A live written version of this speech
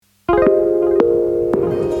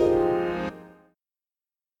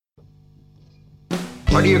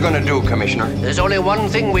What are you going to do, Commissioner? There's only one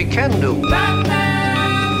thing we can do.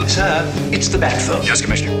 Batman! Sir, it's the Batphone. Yes,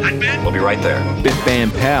 Commissioner. Batman? We'll be right there. Biff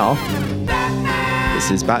Bam Pow.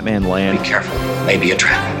 This is Batman Land. Be careful. Maybe a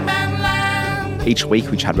trap. Each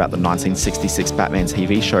week we chat about the 1966 Batman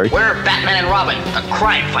TV show. We're Batman and Robin, the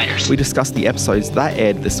crime fighters. We discuss the episodes that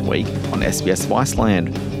aired this week on SBS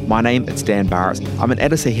Viceland. My name is Dan Barrett. I'm an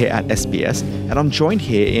editor here at SBS, and I'm joined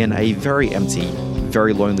here in a very empty,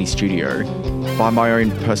 very lonely studio by my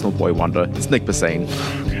own personal boy wonder. It's Nick Bassine.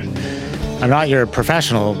 I'm not your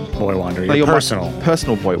professional boy wonder, you're personal.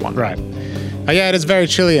 Personal boy wonder. Right. Yeah, it is very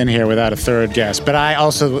chilly in here without a third guest, but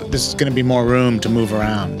this is going to be more room to move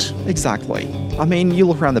around. Exactly. I mean, you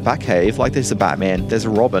look around the Batcave, like there's a Batman, there's a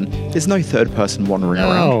Robin, there's no third person wandering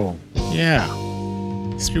around. Oh, yeah.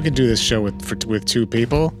 So we could do this show with two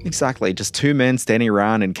people. Exactly, just two men standing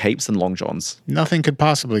around in capes and long johns. Nothing could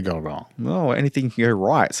possibly go wrong. No, anything can go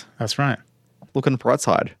right. That's right. Look on the bright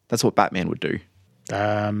side. That's what Batman would do.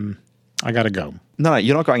 I gotta go. No,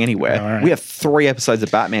 you're not going anywhere. No, all right. We have 3 episodes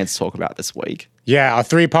of Batman to talk about this week. Yeah, a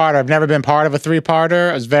 3-parter. I've never been part of a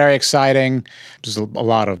 3-parter. It was very exciting. There's a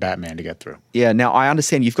lot of Batman to get through. Yeah, now I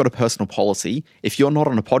understand you've got a personal policy. If you're not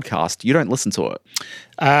on a podcast, you don't listen to it.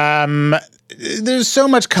 There's so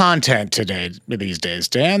much content these days,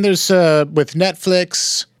 Dan. There's with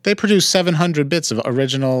Netflix, they produce 700 bits of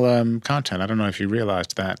original content. I don't know if you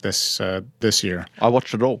realized that this year. I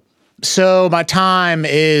watched it all. So my time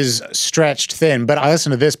is stretched thin, but I listen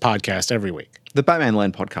to this podcast every week. The Batman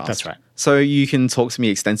Land podcast. That's right. So you can talk to me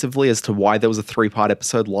extensively as to why there was a 3-part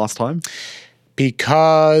episode last time?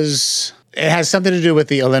 Because it has something to do with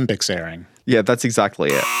the Olympics airing. Yeah, that's exactly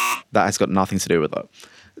it. That has got nothing to do with it.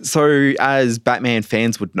 So as Batman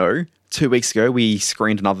fans would know, 2 weeks ago we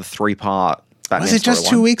screened another 3-part Batman Was it just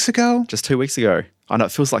 2 weeks ago? Just 2 weeks ago. I know,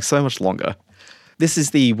 it feels like so much longer. This is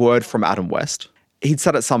the word from Adam West. He'd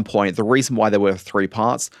said at some point the reason why there were 3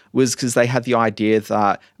 parts was because they had the idea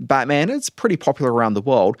that Batman, it's pretty popular around the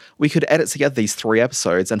world, we could edit together these 3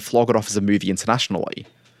 episodes and flog it off as a movie internationally.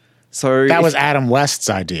 So that was Adam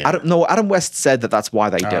West's idea. Adam West said that that's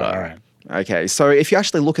why they did it. All right. Okay, so if you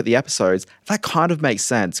actually look at the episodes, that kind of makes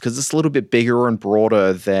sense because it's a little bit bigger and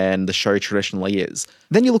broader than the show traditionally is.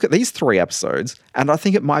 Then you look at these 3 episodes, and I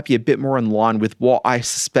think it might be a bit more in line with what I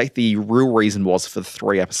suspect the real reason was for the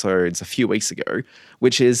 3 episodes a few weeks ago,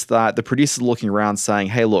 which is that the producers are looking around saying,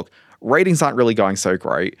 hey, look, ratings aren't really going so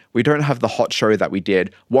great. We don't have the hot show that we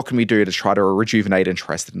did. What can we do to try to rejuvenate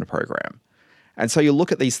interest in the program? And so you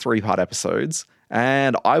look at these 3-part episodes,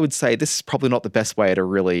 and I would say this is probably not the best way to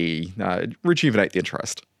really rejuvenate the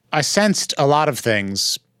interest. I sensed a lot of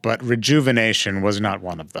things, but rejuvenation was not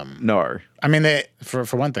one of them. No. I mean, for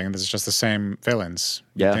one thing, this is just the same villains.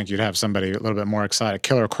 Yeah. I think you'd have somebody a little bit more excited.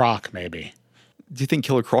 Killer Croc, maybe. Do you think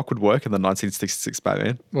Killer Croc would work in the 1966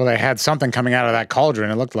 Batman? Well, they had something coming out of that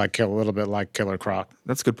cauldron. It looked like a little bit like Killer Croc.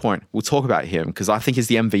 That's a good point. We'll talk about him because I think he's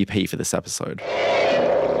the MVP for this episode.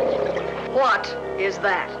 What is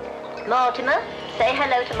that? Mortimer, say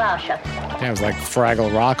hello to Marcia. Yeah, it was like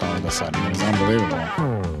Fraggle Rock all of a sudden. It was unbelievable.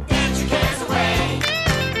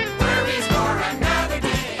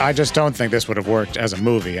 I just don't think this would have worked as a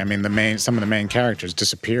movie. I mean, some of the main characters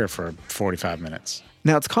disappear for 45 minutes.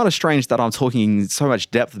 Now, it's kind of strange that I'm talking in so much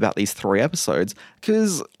depth about these 3 episodes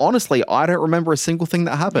because, honestly, I don't remember a single thing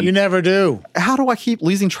that happened. You never do. How do I keep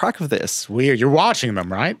losing track of this? Weird. You're watching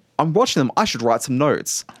them, right? I'm watching them. I should write some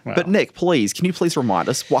notes. Well. But Nick, please, can you please remind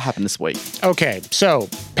us what happened this week? Okay, so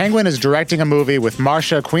Penguin is directing a movie with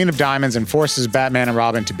Marcia, Queen of Diamonds, and forces Batman and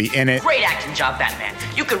Robin to be in it. Great acting job, Batman.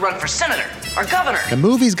 You could run for senator or governor. The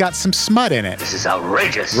movie's got some smut in it. This is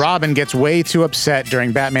outrageous. Robin gets way too upset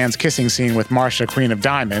during Batman's kissing scene with Marcia, Queen of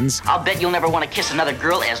Diamonds. I'll bet you'll never want to kiss another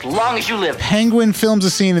girl as long as you live. Penguin films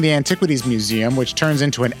a scene in the Antiquities Museum, which turns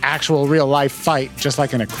into an actual real-life fight, just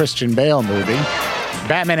like in a Christian Bale movie.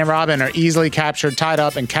 Batman and Robin are easily captured, tied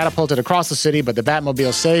up, and catapulted across the city, but the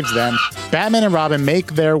Batmobile saves them. Batman and Robin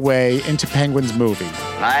make their way into Penguin's movie.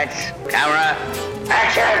 Lights, camera,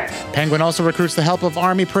 action! Penguin also recruits the help of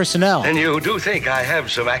army personnel. And you do think I have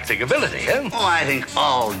some acting ability, eh? Oh, I think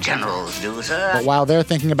all generals do, sir. But while they're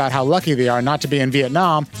thinking about how lucky they are not to be in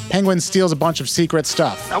Vietnam, Penguin steals a bunch of secret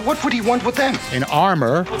stuff. Now, what would he want with them? In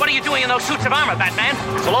armor. What are you doing in those suits of armor, Batman?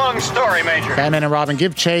 It's a long story, Major. Batman and Robin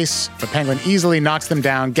give chase, but Penguin easily knocks them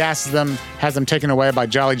down, gasses them, has them taken away by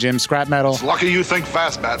Jolly Jim's scrap metal. It's lucky you think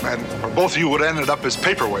fast, Batman, or both of you would have ended up as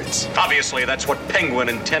paperweights. Obviously, that's what Penguin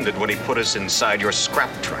intended when he put us inside your scrap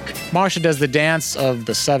truck. Marcia does the dance of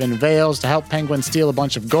the 7 veils to help Penguin steal a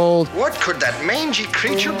bunch of gold. What could that mangy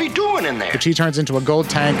creature be doing in there? But she turns into a gold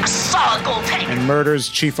tank. A solid gold tank. And murders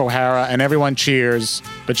Chief O'Hara, and everyone cheers.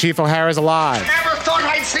 But Chief O'Hara's alive. Never thought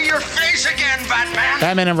I'd face again, Batman!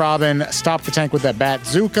 Batman and Robin stop the tank with that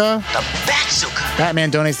Bat-Zooka. The Bat-Zooka.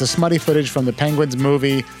 Batman donates the smutty footage from the Penguins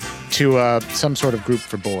movie to some sort of group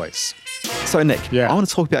for boys. So, Nick, Yeah. I want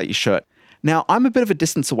to talk about your shirt. Now, I'm a bit of a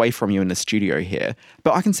distance away from you in the studio here,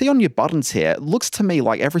 but I can see on your buttons here, it looks to me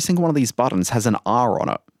like every single one of these buttons has an R on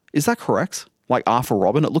it. Is that correct? Like R for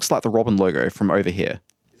Robin? It looks like the Robin logo from over here.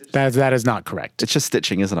 That is not correct. It's just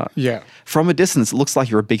stitching, isn't it? Yeah. From a distance, it looks like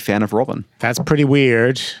you're a big fan of Robin. That's pretty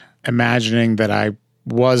weird, imagining that I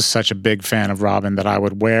was such a big fan of Robin that I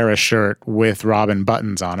would wear a shirt with Robin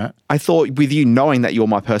buttons on it. I thought with you knowing that you're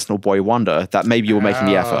my personal boy wonder, that maybe you were making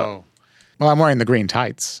the effort. Oh. Well, I'm wearing the green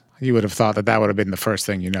tights. You would have thought that would have been the first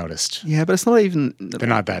thing you noticed. Yeah, but it's not even... They're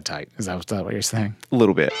not that tight. Is that what you're saying? A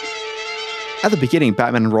little bit. At the beginning,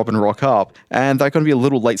 Batman and Robin rock up, and they're going to be a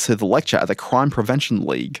little late to the lecture at the Crime Prevention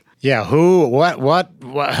League. Yeah,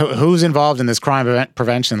 who's involved in this crime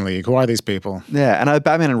prevention league? Who are these people? Yeah, and are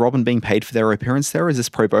Batman and Robin being paid for their appearance there, or is this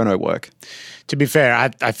pro bono work? To be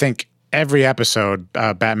fair, I think every episode,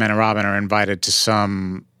 Batman and Robin are invited to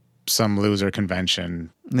some loser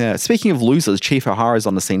convention. Yeah, speaking of losers, Chief O'Hara's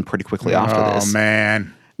on the scene pretty quickly after this. Oh,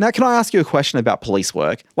 man. Now, can I ask you a question about police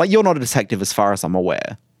work? Like, you're not a detective as far as I'm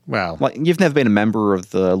aware. Well, Like, you've never been a member of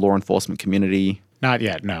the law enforcement community. not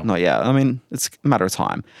yet, no. Not yet. I mean, it's a matter of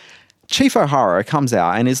time. Chief O'Hara comes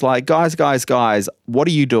out and is like, guys, what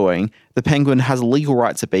are you doing? The Penguin has a legal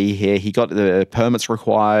right to be here. He got the permits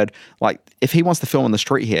required. Like, if he wants to film on the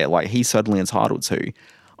street here, like, he's certainly entitled to.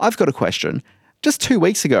 I've got a question. Just 2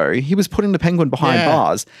 weeks ago, he was putting the Penguin behind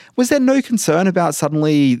bars. Was there no concern about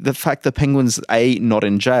suddenly the fact the Penguin's A, not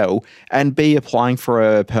in jail, and B, applying for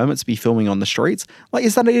a permit to be filming on the streets? Like,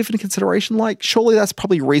 is that even a consideration? Like, surely that's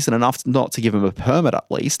probably reason enough not to give him a permit at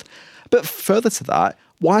least. But further to that,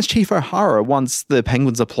 why is Chief O'Hara, once the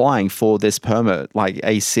Penguin's applying for this permit, like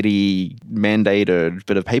a city mandated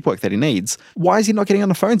bit of paperwork that he needs, why is he not getting on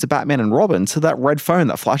the phone to Batman and Robin, to that red phone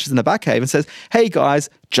that flashes in the Batcave and says, hey guys,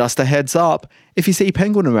 just a heads up, if you see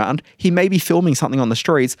Penguin around, he may be filming something on the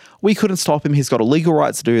streets. We couldn't stop him. He's got a legal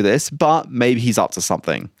right to do this, but maybe he's up to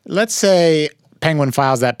something. Let's say Penguin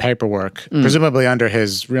files that paperwork, presumably under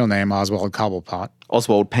his real name, Oswald Cobblepot.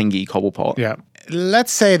 Oswald Pengy Cobblepot. Yeah.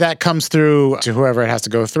 Let's say that comes through to whoever it has to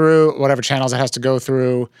go through, whatever channels it has to go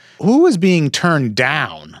through. Who is being turned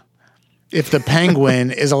down if the Penguin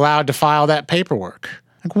is allowed to file that paperwork?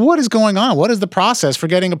 Like, what is going on? What is the process for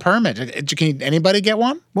getting a permit? Can anybody get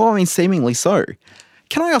one? Well, I mean, seemingly so.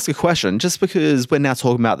 Can I ask a question? Just because we're now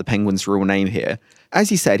talking about the Penguin's real name here. As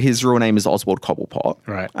you said, his real name is Oswald Cobblepot.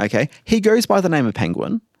 Right. Okay. He goes by the name of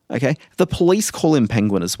Penguin. Okay. The police call him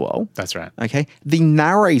Penguin as well. That's right. Okay. The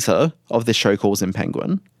narrator of the show calls him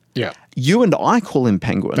Penguin. Yeah. You and I call him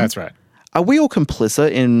Penguin. That's right. Are we all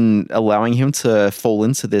complicit in allowing him to fall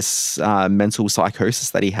into this mental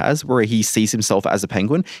psychosis that he has, where he sees himself as a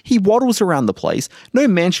penguin? He waddles around the place. No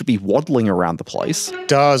man should be waddling around the place.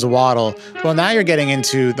 Does waddle. Well, now you're getting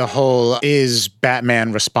into the whole, is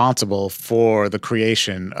Batman responsible for the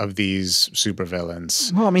creation of these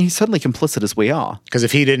supervillains? Well, I mean, he's certainly complicit as we are. Because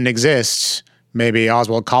if he didn't exist, maybe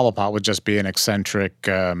Oswald Cobblepot would just be an eccentric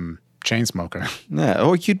chain smoker. Yeah,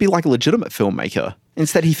 or you'd be like a legitimate filmmaker.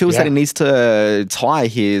 Instead, he feels that he needs to tie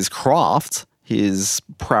his craft, his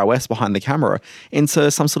prowess behind the camera, into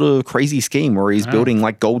some sort of crazy scheme where he's building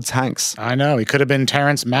like gold tanks. I know. He could have been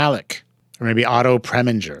Terrence Malick or maybe Otto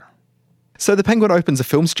Preminger. So the Penguin opens a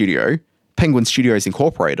film studio, Penguin Studios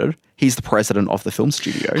Incorporated. He's the president of the film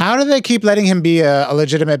studio. How do they keep letting him be a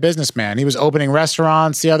legitimate businessman? He was opening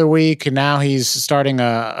restaurants the other week, and now he's starting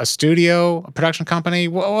a studio, a production company.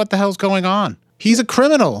 What the hell's going on? He's a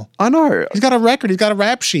criminal. I know. He's got a record. He's got a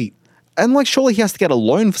rap sheet. And like, surely he has to get a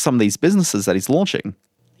loan for some of these businesses that he's launching.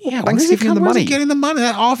 Yeah, Thanks for giving him the money. Where's he getting the money?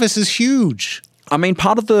 That office is huge. I mean,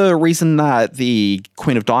 part of the reason that the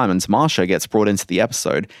Queen of Diamonds, Marsha, gets brought into the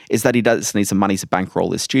episode is that he does need some money to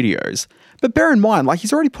bankroll his studios. But bear in mind, like,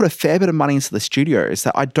 he's already put a fair bit of money into the studios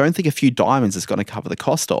that I don't think a few diamonds is going to cover the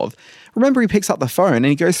cost of. Remember, he picks up the phone and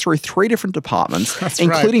he goes through 3 different departments,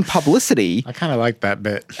 including publicity. I kind of like that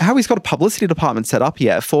bit. How he's got a publicity department set up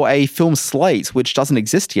yet for a film slate which doesn't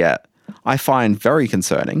exist yet, I find very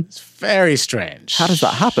concerning. It's very strange. How does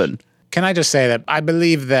that happen? Can I just say that I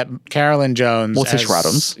believe that Carolyn Jones, Morticia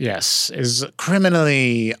Adams, yes, is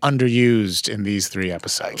criminally underused in these 3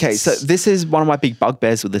 episodes. Okay, so this is one of my big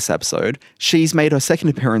bugbears with this episode. She's made her second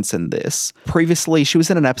appearance in this. Previously, she was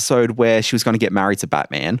in an episode where she was going to get married to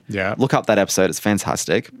Batman. Yeah. Look up that episode. It's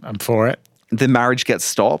fantastic. I'm for it. The marriage gets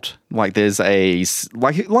stopped. Like there's a,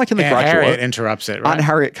 like in The Aunt Graduate. Harriet interrupts it, right? Aunt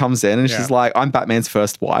Harriet comes in and she's like, I'm Batman's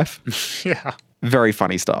first wife. Yeah. Very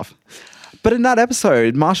funny stuff. But in that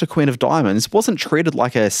episode, Marsha, Queen of Diamonds, wasn't treated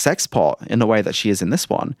like a sex pot in the way that she is in this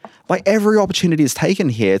one. Like, every opportunity is taken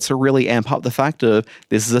here to really amp up the fact of,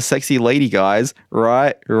 this is a sexy lady, guys.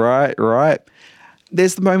 Right.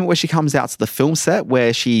 There's the moment where she comes out to the film set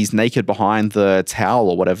where she's naked behind the towel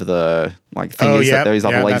or whatever the thing is that those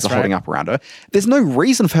other ladies are holding up around her. There's no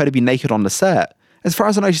reason for her to be naked on the set. As far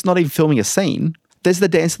as I know, she's not even filming a scene. There's the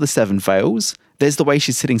dance of the seven veils. There's the way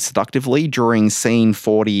she's sitting seductively during scene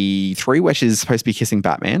 43, where she's supposed to be kissing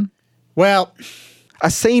Batman. Well, a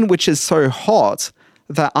scene which is so hot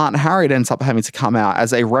that Aunt Harriet ends up having to come out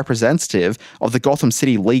as a representative of the Gotham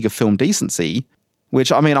City League of Film Decency,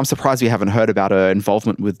 which, I mean, I'm surprised we haven't heard about her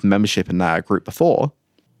involvement with membership in that group before.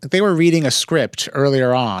 They were reading a script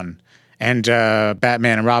earlier on, and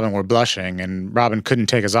Batman and Robin were blushing, and Robin couldn't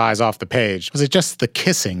take his eyes off the page. Was it just the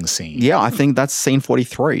kissing scene? Yeah, I think that's scene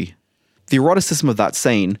 43. The eroticism of that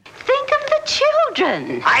scene. Think of the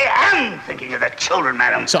children. I am thinking of the children,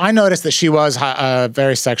 madam. So I noticed that she was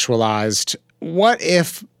very sexualized. What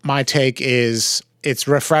if my take is it's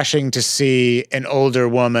refreshing to see an older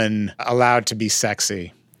woman allowed to be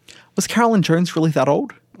sexy? Was Carolyn Jones really that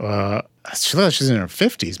old? She's in her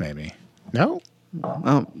 50s, maybe. No?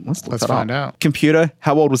 Let's find out. Computer,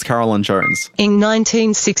 how old was Carolyn Jones? In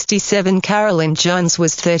 1967, Carolyn Jones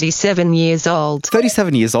was 37 years old.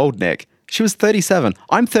 37 years old, Nick. She was 37.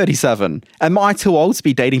 I'm 37. Am I too old to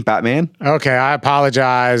be dating Batman? Okay, I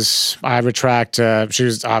apologize. I retract. She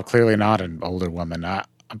was clearly not an older woman. I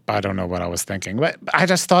don't know what I was thinking. But I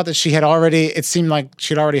just thought that it seemed like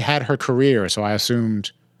she'd already had her career. So I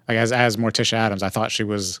assumed, like as Morticia Addams, I thought she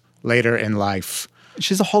was later in life.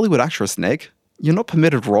 She's a Hollywood actress, Nick. You're not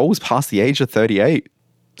permitted roles past the age of 38.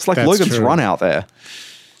 It's like Logan's Run out there.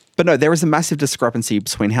 But no, there is a massive discrepancy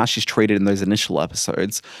between how she's treated in those initial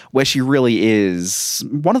episodes, where she really is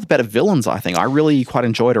one of the better villains, I think. I really quite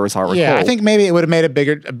enjoyed her, as I recall. Yeah, I think maybe it would have made a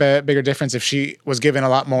bigger difference if she was given a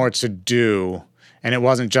lot more to do, and it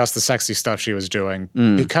wasn't just the sexy stuff she was doing.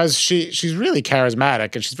 Because she's really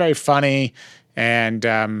charismatic, and she's very funny, and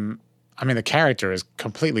the character is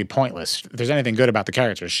completely pointless. If there's anything good about the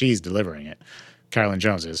character, she's delivering it. Carolyn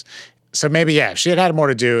Jones is. So maybe, if she had had more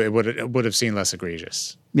to do, it would have seemed less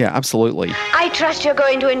egregious. Yeah, absolutely. I trust you're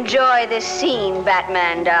going to enjoy this scene,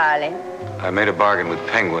 Batman, darling. I made a bargain with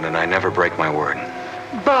Penguin, and I never break my word.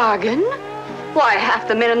 Bargain? Why, half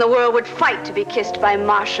the men in the world would fight to be kissed by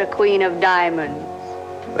Marsha, Queen of Diamonds.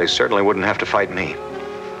 They certainly wouldn't have to fight me.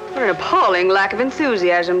 What an appalling lack of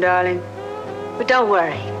enthusiasm, darling. But don't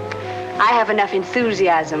worry. I have enough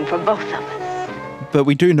enthusiasm for both of us. But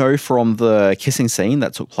we do know from the kissing scene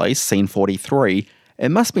that took place, scene 43, it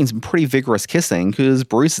must have been some pretty vigorous kissing because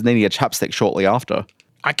Bruce is needing a chapstick shortly after.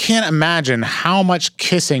 I can't imagine how much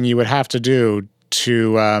kissing you would have to do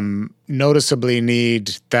to noticeably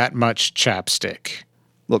need that much chapstick.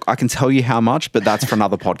 Look, I can tell you how much, but that's for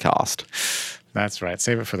another podcast. That's right.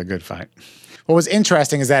 Save it for the good fight. What was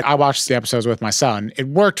interesting is that I watched the episodes with my son. It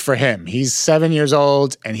worked for him. He's 7 years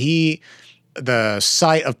old, and the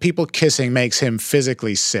sight of people kissing makes him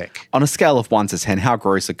physically sick. On a scale of 1 to 10, how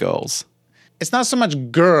gross are girls? It's not so much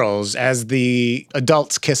girls as the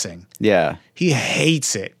adults kissing. Yeah. He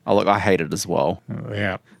hates it. Oh, look, I hate it as well.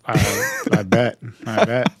 Yeah, I bet.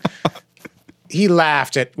 He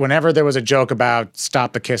laughed at whenever there was a joke about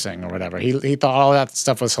stop the kissing or whatever. He thought all that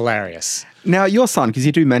stuff was hilarious. Now, your son, because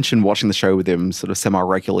you do mention watching the show with him sort of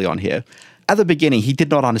semi-regularly on here, at the beginning, he did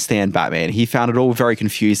not understand Batman. He found it all very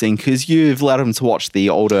confusing because you've allowed him to watch the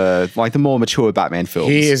older, like the more mature Batman films.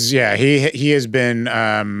 He has been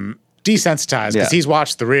desensitized because he's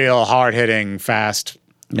watched the real hard-hitting, fast,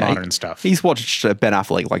 modern stuff. He's watched Ben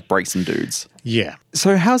Affleck like break some dudes. Yeah.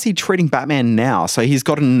 So how's he treating Batman now? So he's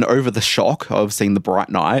gotten over the shock of seeing The Bright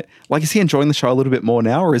Knight. Like, is he enjoying the show a little bit more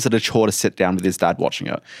now, or is it a chore to sit down with his dad watching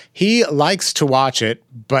it? He likes to watch it,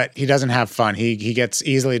 but he doesn't have fun. He gets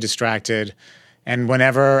easily distracted. And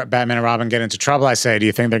whenever Batman and Robin get into trouble, I say, do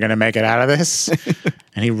you think they're going to make it out of this?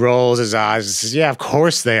 And he rolls his eyes and says, yeah, of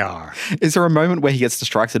course they are. Is there a moment where he gets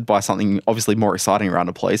distracted by something obviously more exciting around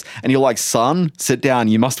a place, and you're like, son, sit down,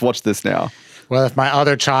 you must watch this now? Well, if my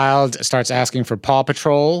other child starts asking for Paw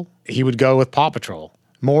Patrol, he would go with Paw Patrol.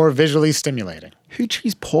 More visually stimulating. Who'd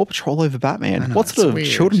choose Paw Patrol over Batman? What sort of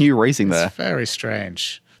children are you raising there? It's very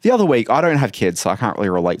strange. The other week, I don't have kids, so I can't really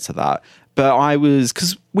relate to that. But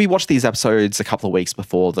because we watched these episodes a couple of weeks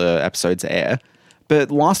before the episodes air. But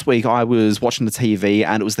last week, I was watching the TV,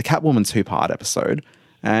 and it was the Catwoman 2-part episode.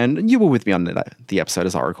 And you were with me on the episode,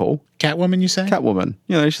 as I recall. Catwoman, you say? Catwoman.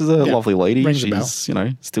 You know, she's a lovely lady. Rings a bell.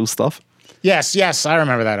 She's, steals stuff. Yes, I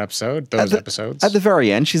remember that episode, those episodes. At the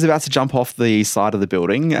very end, she's about to jump off the side of the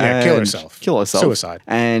building. Yeah, kill herself. Suicide.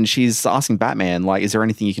 And she's asking Batman, like, is there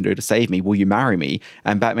anything you can do to save me? Will you marry me?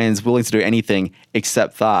 And Batman's willing to do anything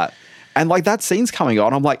except that. And like that scene's coming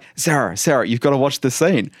on. I'm like, Sarah, you've got to watch this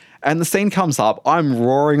scene. And the scene comes up. I'm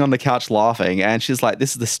roaring on the couch laughing. And she's like,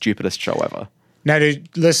 this is the stupidest show ever. Now, do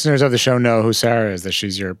listeners of the show know who Sarah is, that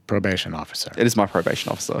she's your probation officer? It is my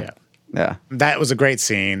probation officer. Yeah. That was a great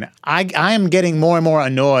scene. I am getting more and more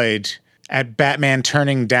annoyed at Batman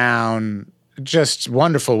turning down just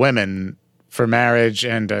wonderful women for marriage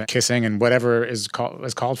and kissing and whatever is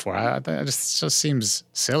called for. It just seems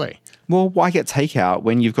silly. Well, why get takeout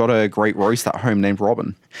when you've got a great roast at home named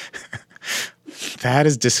Robin? That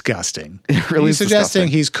is disgusting. It really is suggesting disgusting.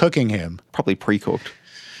 He's cooking him. Probably pre-cooked.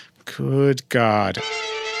 Good God.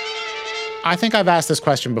 I think I've asked this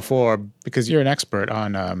question before because you're an expert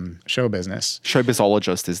on show business.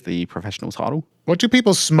 Showbizologist is the professional title. What do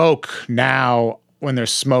people smoke now when they're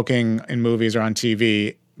smoking in movies or on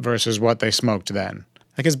TV versus what they smoked then?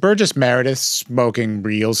 Like, is Burgess Meredith smoking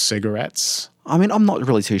real cigarettes? I mean, I'm not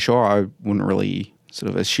really too sure. I wouldn't really sort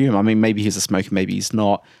of assume. I mean, maybe he's a smoker, maybe he's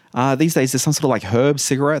not. These days, there's some sort of like herb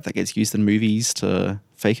cigarette that gets used in movies to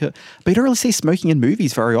fake it. But you don't really see smoking in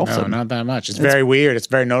movies very often. No, not that much. It's very weird. It's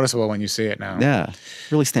very noticeable when you see it now. Yeah,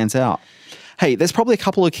 really stands out. Hey, there's probably a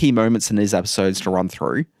couple of key moments in these episodes to run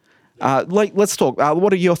through. Let's talk.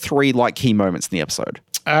 What are your three key moments in the episode?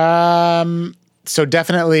 So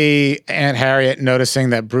definitely Aunt Harriet noticing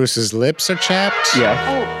that Bruce's lips are chapped. Yeah.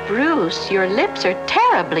 Oh, Bruce, your lips are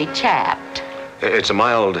terribly chapped. It's a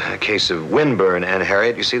mild case of windburn, Aunt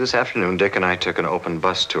Harriet. You see, this afternoon, Dick and I took an open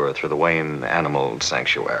bus tour through the Wayne Animal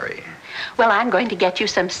Sanctuary. Well, I'm going to get you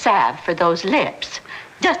some salve for those lips,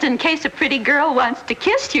 just in case a pretty girl wants to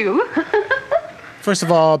kiss you. First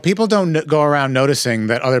of all, people don't go around noticing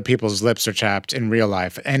that other people's lips are chapped in real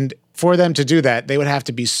life. And for them to do that, they would have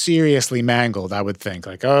to be seriously mangled, I would think.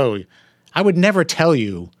 Like, oh, I would never tell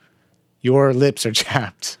you your lips are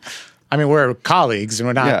chapped. I mean, we're colleagues and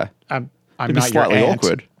we're not... Yeah. I'm not your aunt. Slightly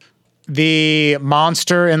awkward. The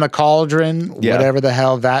monster in the cauldron, whatever the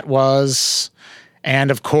hell that was. And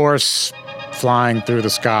of course, flying through the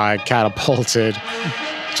sky, catapulted,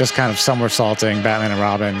 just kind of somersaulting Batman and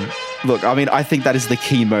Robin. Look, I mean, I think that is the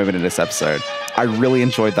key moment in this episode. I really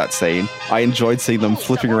enjoyed that scene. I enjoyed seeing them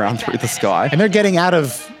flipping around through the sky. And they're getting out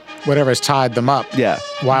of whatever's tied them up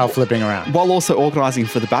while flipping around. While also organizing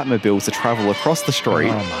for the Batmobile to travel across the street.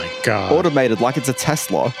 Oh my God. Automated like it's a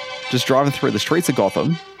Tesla, just driving through the streets of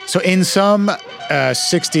Gotham. So in some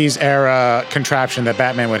 60s era contraption that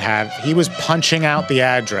Batman would have, he was punching out the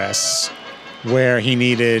address where he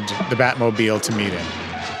needed the Batmobile to meet him.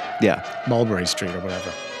 Yeah. Mulberry Street or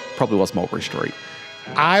whatever. Probably was Mulberry Street.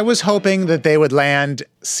 I was hoping that they would land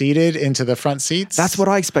seated into the front seats. That's what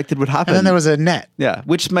I expected would happen. And then there was a net. Yeah,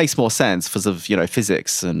 which makes more sense because of,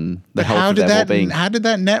 physics and the health of their well-being. How did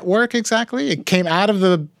that net work exactly? It came out of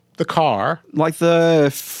the car. Like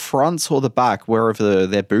the front or the back, wherever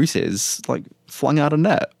their boot is, like flung out a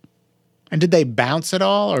net. And did they bounce at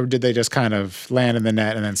all, or did they just kind of land in the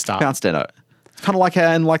net and then stop? Bounced in it. Kind of like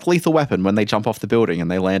in Lethal Weapon when they jump off the building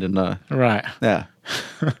and they land in a... Right. Yeah.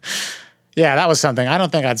 Yeah, that was something. I don't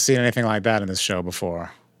think I'd seen anything like that in this show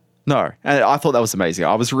before. No, and I thought that was amazing.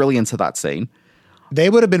 I was really into that scene. They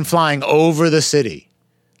would have been flying over the city,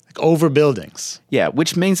 like over buildings. Yeah,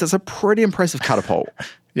 which means it's a pretty impressive catapult.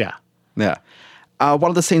 Yeah. Yeah.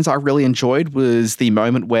 One of the scenes I really enjoyed was the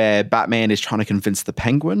moment where Batman is trying to convince the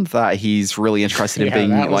Penguin that he's really interested in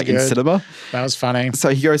being in cinema. That was funny. So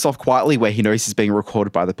he goes off quietly where he knows he's being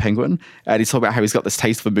recorded by the Penguin, and he's talking about how he's got this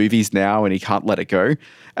taste for movies now and he can't let it go.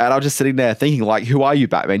 And I'm just sitting there thinking, like, who are you,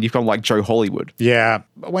 Batman? You've gone like Joe Hollywood. Yeah.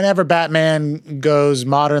 Whenever Batman goes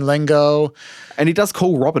modern lingo. And he does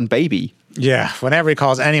call Robin baby. Yeah. Whenever he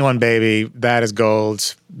calls anyone baby, that is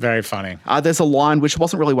gold. Very funny. There's a line which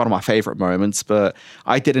wasn't really one of my favorite moments, but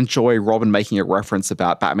I did enjoy Robin making a reference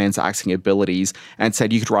about Batman's acting abilities and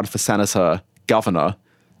said you could run for senator, governor,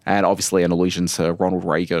 and obviously an allusion to Ronald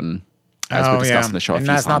Reagan. As we discussed in the show a few times.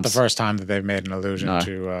 And that's not the first time that they've made an allusion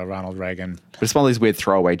to Ronald Reagan. But it's one of these weird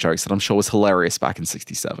throwaway jokes that I'm sure was hilarious back in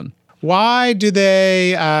 '67. Why do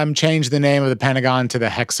they change the name of the Pentagon to the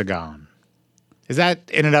hexagon? Is that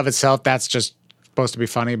in and of itself, that's just supposed to be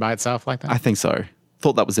funny by itself like that? I think so.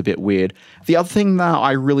 Thought that was a bit weird. The other thing that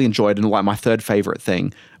I really enjoyed, and like my third favorite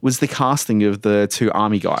thing, was the casting of the two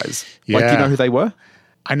army guys. Yeah. Like, do you know who they were?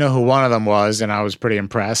 I know who one of them was, and I was pretty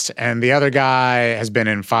impressed. And the other guy has been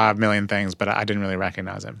in 5 million things, but I didn't really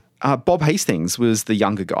recognize him. Bob Hastings was the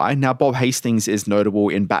younger guy. Now, Bob Hastings is notable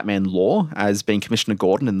in Batman lore as being Commissioner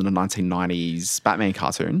Gordon in the 1990s Batman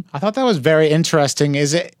cartoon. I thought that was very interesting.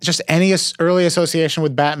 Is it just any early association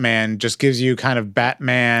with Batman just gives you kind of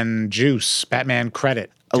Batman juice, Batman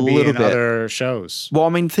credit? To A be little in bit. other shows. Well, I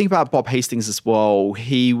mean, think about Bob Hastings as well.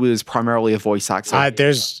 He was primarily a voice actor.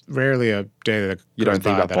 There's rarely a day that You don't goes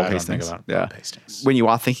think by about that Bob I don't Hastings? think about Yeah. Bob Hastings. When you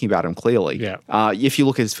are thinking about him, clearly. Yeah. If you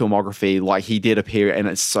look at his filmography, like he did appear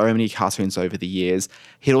in so many cartoons over the years.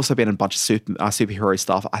 He'd also been in a bunch of superhero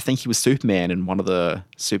stuff. I think he was Superman in one of the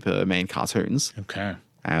Superman cartoons. Okay.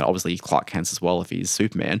 And obviously Clark Kent as well if he's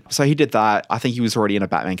Superman. So he did that. I think he was already in a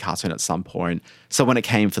Batman cartoon at some point. So when it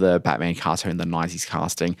came for the Batman cartoon, the 90s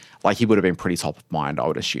casting, like he would have been pretty top of mind, I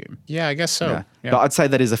would assume. Yeah, I guess so. Yeah. But I'd say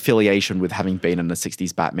that his affiliation with having been in the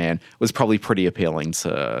 60s Batman was probably pretty appealing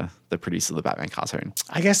to the producer of the Batman cartoon.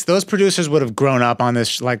 I guess those producers would have grown up on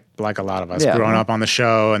this, like a lot of us, grown up on the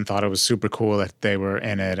show and thought it was super cool that they were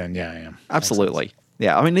in it. And yeah. Absolutely.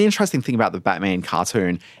 Yeah, I mean, the interesting thing about the Batman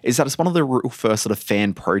cartoon is that it's one of the real first sort of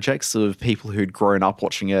fan projects of people who'd grown up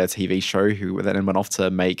watching a TV show who then went off to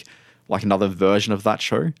make like another version of that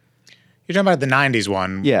show. You're talking about the 90s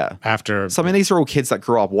one. Yeah. After. So, I mean, these are all kids that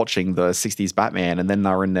grew up watching the 60s Batman and then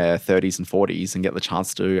they're in their 30s and 40s and get the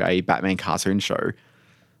chance to do a Batman cartoon show.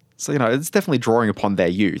 So, it's definitely drawing upon their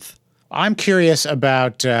youth. I'm curious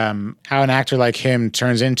about how an actor like him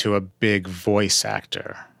turns into a big voice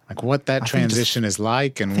actor. Like what that transition is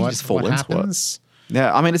like and what happens.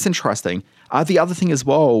 Yeah, I mean, it's interesting. The other thing as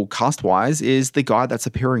well, cast-wise, is the guy that's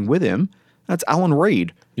appearing with him. That's Alan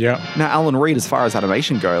Reed. Yeah. Now, Alan Reed, as far as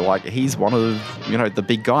animation go, like he's one of, the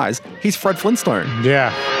big guys. He's Fred Flintstone.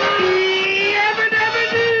 Yeah.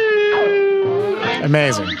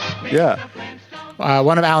 Amazing. Yeah.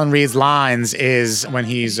 One of Alan Reed's lines is when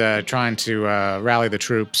he's trying to rally the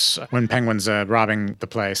troops when Penguin's robbing the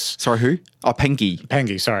place. Sorry, who? Oh,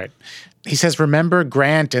 Pengy, sorry. He says, "Remember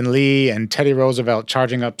Grant and Lee and Teddy Roosevelt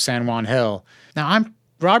charging up San Juan Hill." Now,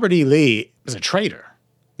 Robert E. Lee is a traitor.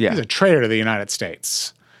 Yeah. He's a traitor to the United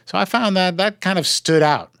States. So I found that kind of stood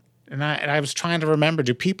out. And I was trying to remember,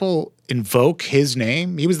 do people invoke his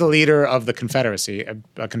name? He was the leader of the Confederacy,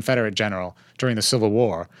 a Confederate general during the Civil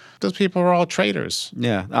War. Those people were all traitors.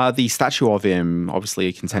 Yeah. The statue of him, obviously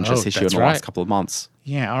a contentious issue in the last couple of months.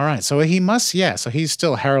 Yeah, all right. So he must, so he's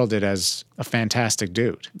still heralded as a fantastic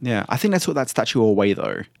dude. Yeah. I think they took that statue away,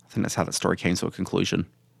 though. I think that's how that story came to a conclusion.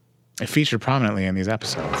 It featured prominently in these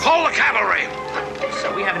episodes. Call the cavalry!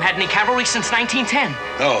 Sir, we haven't had any cavalry since 1910.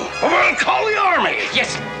 No. Well, call the army!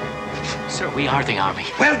 Yes. Sir, we are the army.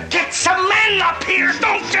 Well, get some men up here!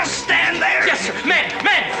 Don't just stand there! Yes, sir. Men!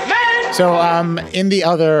 So in the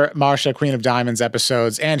other Marcia, Queen of Diamonds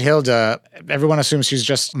episodes, Aunt Hilda, everyone assumes she's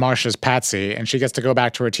just Marcia's patsy and she gets to go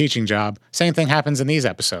back to her teaching job. Same thing happens in these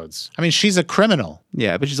episodes. I mean, she's a criminal.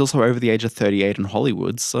 Yeah, but she's also over the age of 38 in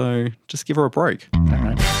Hollywood, so just give her a break. All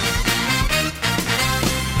right.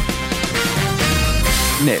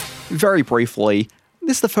 Nick, very briefly,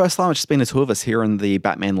 this is the first time it's just been the two of us here in the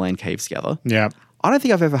Batman Land Cave together. Yeah. I don't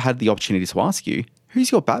think I've ever had the opportunity to ask you,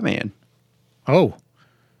 who's your Batman? Oh.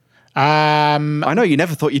 I know you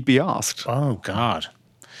never thought you'd be asked. Oh, God.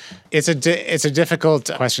 It's a difficult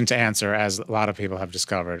question to answer, as a lot of people have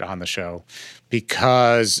discovered on the show,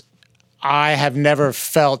 because I have never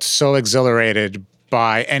felt so exhilarated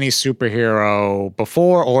by any superhero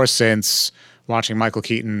before or since watching Michael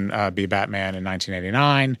Keaton be Batman in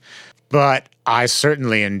 1989. But I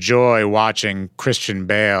certainly enjoy watching Christian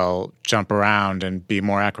Bale jump around and be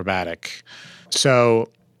more acrobatic. So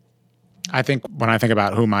I think when I think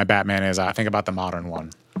about who my Batman is, I think about the modern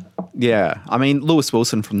one. Yeah. I mean, Lewis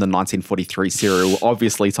Wilson from the 1943 serial,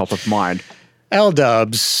 obviously top of mind.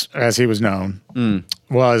 L-Dubs, as he was known, he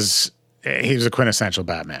was a quintessential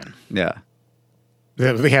Batman. Yeah.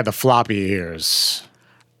 He had the floppy ears.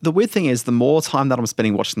 The weird thing is, the more time that I'm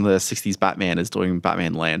spending watching the 60s Batman is doing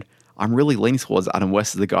Batman Land, I'm really leaning towards Adam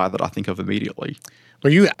West as the guy that I think of immediately.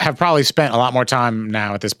 Well, you have probably spent a lot more time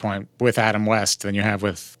now at this point with Adam West than you have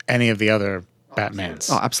with any of the other Batmans.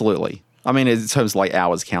 Oh, absolutely. I mean, in terms of like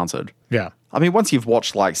hours counted. Yeah. I mean, once you've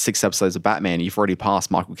watched like 6 episodes of Batman, you've already passed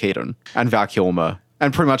Michael Keaton and Val Kilmer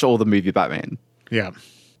and pretty much all the movie Batman. Yeah.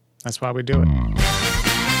 That's why we do it.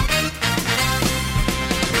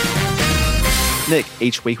 Nick,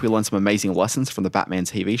 each week we learn some amazing lessons from the Batman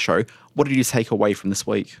TV show. What did you take away from this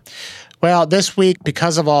week? Well, this week,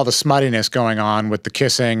 because of all the smuttiness going on with the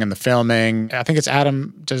kissing and the filming, I think it's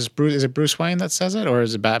is it Bruce Wayne that says it, or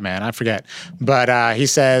is it Batman? I forget. But he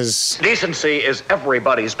says... Decency is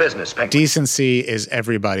everybody's business, Penguin. Decency is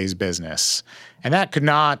everybody's business. And that could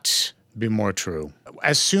not be more true.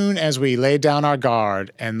 As soon as we lay down our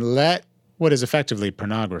guard and let what is effectively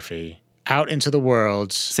pornography out into the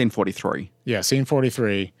world. Scene 43. Yeah, scene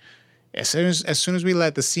 43. As soon as we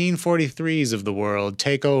let the scene 43s of the world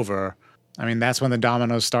take over, I mean, that's when the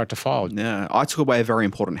dominoes start to fall. Yeah, I took away a very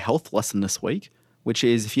important health lesson this week, which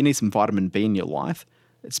is if you need some vitamin B in your life,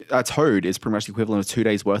 a toad is pretty much the equivalent of 2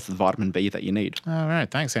 days worth of vitamin B that you need. All right,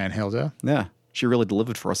 thanks, Aunt Hilda. Yeah, she really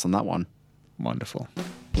delivered for us on that one. Wonderful.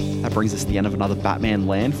 That brings us to the end of another Batman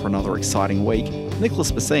Land for another exciting week.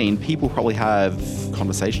 Nicholas Bassine, people probably have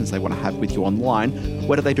conversations they want to have with you online.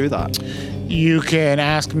 Where do they do that? You can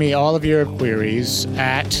ask me all of your queries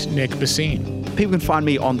at Nick Bassine. People can find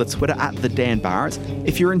me on the Twitter at the Dan Barrett.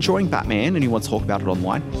 If you're enjoying Batman and you want to talk about it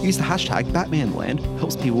online, use the hashtag BatmanLand.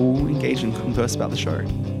 Helps people engage and converse about the show.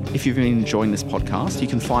 If you've been enjoying this podcast, you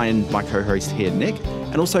can find my co-host here, Nick,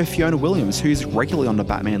 and also Fiona Williams, who's regularly on the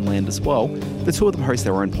Batman Land as well. The two of them host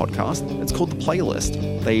their own podcast. It's called The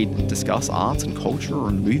Playlist. They discuss art and culture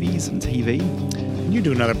and movies and TV. You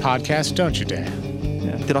do another podcast, don't you, Dan?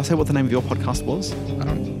 Yeah. Did I say what the name of your podcast was?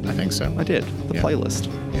 I think so. I did. The Playlist.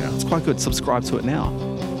 Yeah. It's quite good. Subscribe to it now.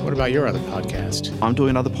 What about your other podcast? I'm doing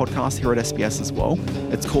another podcast here at SBS as well.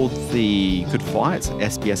 It's called The Good Fight,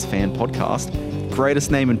 SBS Fan Podcast.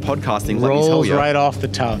 Greatest name in podcasting, let me tell you. Rolls right off the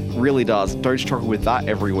tongue. Really does. Don't struggle with that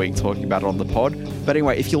every week talking about it on the pod. But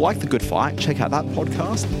anyway, if you like The Good Fight, check out that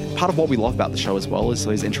podcast. Part of what we love about the show as well is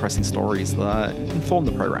those interesting stories that inform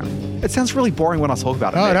the program. It sounds really boring when I talk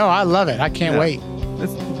about it. Oh, no, I love it. I can't wait.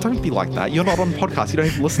 Don't be like that. You're not on podcast. You don't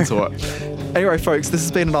even listen to it. Anyway, folks, this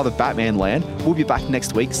has been another Batman Land. We'll be back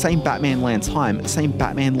next week. Same Batman Land time, same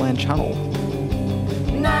Batman Land channel.